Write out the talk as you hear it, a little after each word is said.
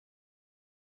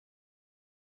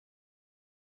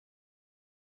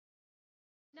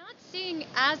not seeing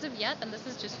as of yet, and this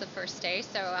is just the first day,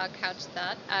 so I'll couch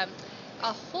that,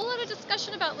 a whole lot of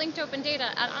discussion about linked open data,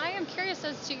 and I am curious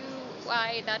as to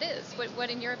why that is. What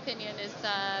in your opinion, is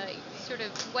sort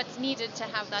of what's needed to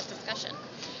have that discussion?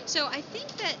 So I think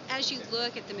that as you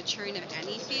look at the maturing of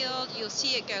any field, you'll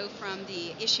see it go from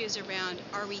the issues around,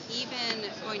 are we even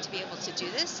going to be able to do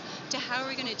this, to how are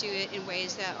we going to do it in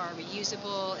ways that are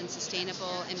reusable and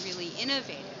sustainable and really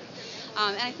innovative.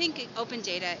 And I think open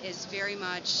data is very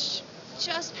much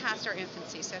just past our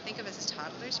infancy, so think of us as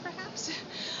toddlers perhaps.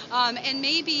 And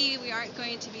maybe we aren't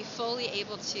going to be fully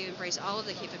able to embrace all of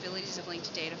the capabilities of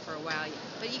linked data for a while yet,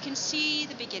 but you can see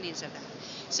the beginnings of that.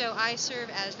 So I serve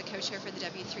as the co-chair for the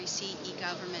W3C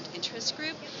e-government interest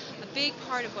group. A big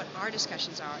part of what our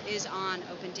discussions are is on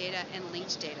open data and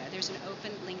linked data. There's an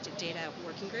open linked data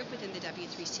working group within the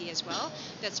W3C as well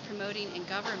that's promoting in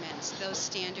governments those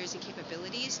standards and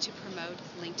capabilities to promote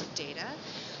linked data.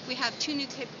 We have two new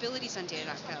capabilities on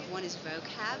Data.gov. One is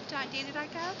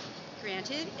vocab.data.gov.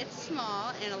 Granted, it's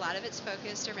small and a lot of it's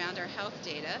focused around our health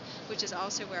data, which is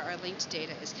also where our linked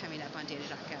data is coming up on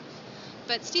Data.gov.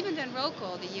 But Stephen Van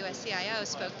Rokel, the US CIO,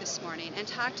 spoke this morning and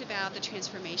talked about the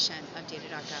transformation of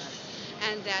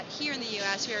Data.gov, and that here in the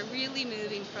US we are really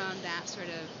moving from that sort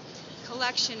of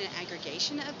collection and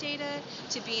aggregation of data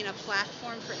to being a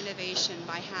platform for innovation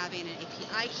by having an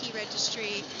API key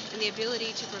registry and the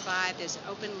ability to provide this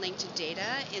open linked data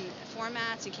in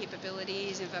formats and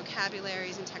capabilities and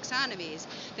vocabularies and taxonomies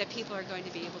that people are going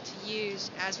to be able to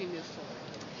use as we move forward.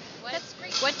 That's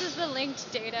great. What does the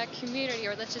linked data community,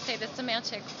 or let's just say the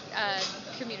semantic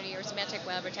community or semantic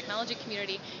web or technology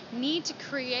community, need to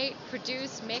create,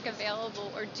 produce, make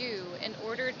available, or do in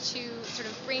order to sort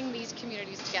of bring these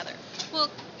communities together? Well,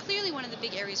 clearly one of the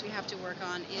big areas we have to work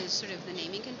on is sort of the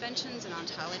naming conventions and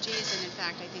ontologies, and in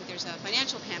fact I think there's a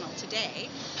financial panel today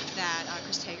that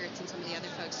Chris Tagertz and some of the other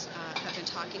folks have been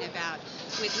talking about,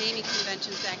 with naming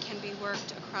conventions that can be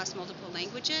worked across multiple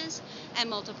languages and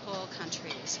multiple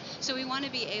countries. So we want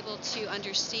to be able to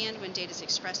understand when data is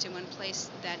expressed in one place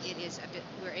that it is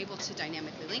we're able to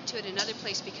dynamically link to it in another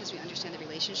place because we understand the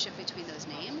relationship between those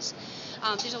names.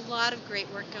 There's a lot of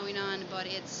great work going on, but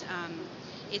it's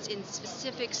in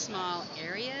specific small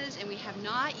areas, and we have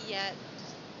not yet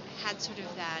had sort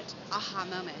of that aha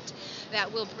moment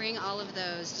that will bring all of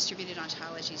those distributed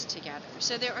ontologies together.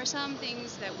 So there are some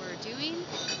things that we're doing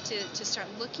to start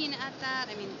looking at that.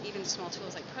 I mean, even small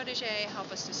tools like Protégé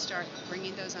help us to start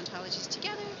bringing those ontologies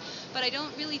together, but I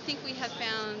don't really think we have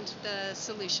found the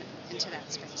solution into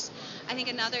that space. I think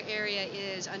another area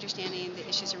is understanding the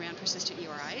issues around persistent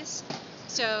URIs.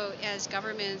 So as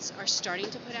governments are starting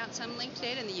to put out some linked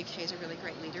data, and the UK is a really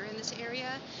great leader in this area,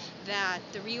 that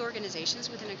the reorganizations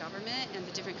within a government and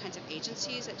the different kinds of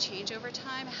agencies that change over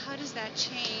time, how does that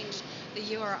change the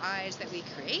URIs that we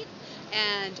create?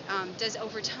 And does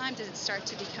it start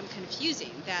to become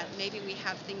confusing that maybe we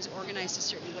have things organized a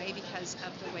certain way because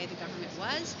of the way the government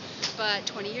was, but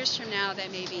 20 years from now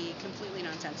that may be completely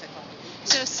nonsensical.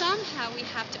 So somehow we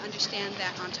have to understand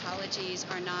that ontologies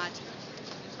are not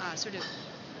sort of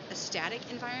a static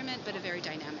environment, but a very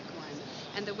dynamic one.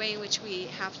 And the way in which we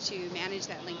have to manage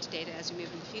that linked data as we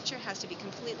move in the future has to be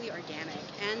completely organic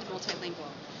and multilingual.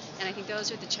 And I think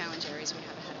those are the challenge areas we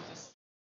have ahead of us.